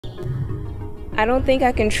I don't think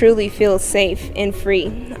I can truly feel safe and free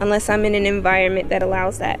unless I'm in an environment that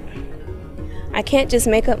allows that. I can't just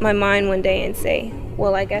make up my mind one day and say,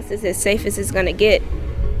 well, I guess it's as safe as it's gonna get.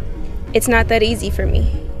 It's not that easy for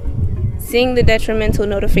me. Seeing the detrimental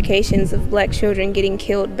notifications of Black children getting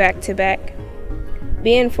killed back to back,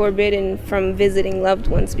 being forbidden from visiting loved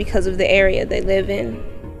ones because of the area they live in,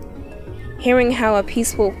 hearing how a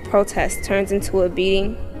peaceful protest turns into a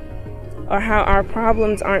beating, or how our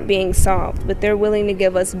problems aren't being solved, but they're willing to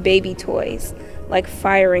give us baby toys, like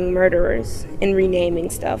firing murderers and renaming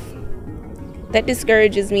stuff. That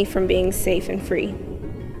discourages me from being safe and free.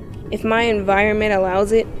 If my environment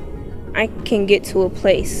allows it, I can get to a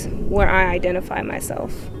place where I identify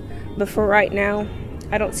myself. But for right now,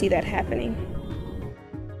 I don't see that happening.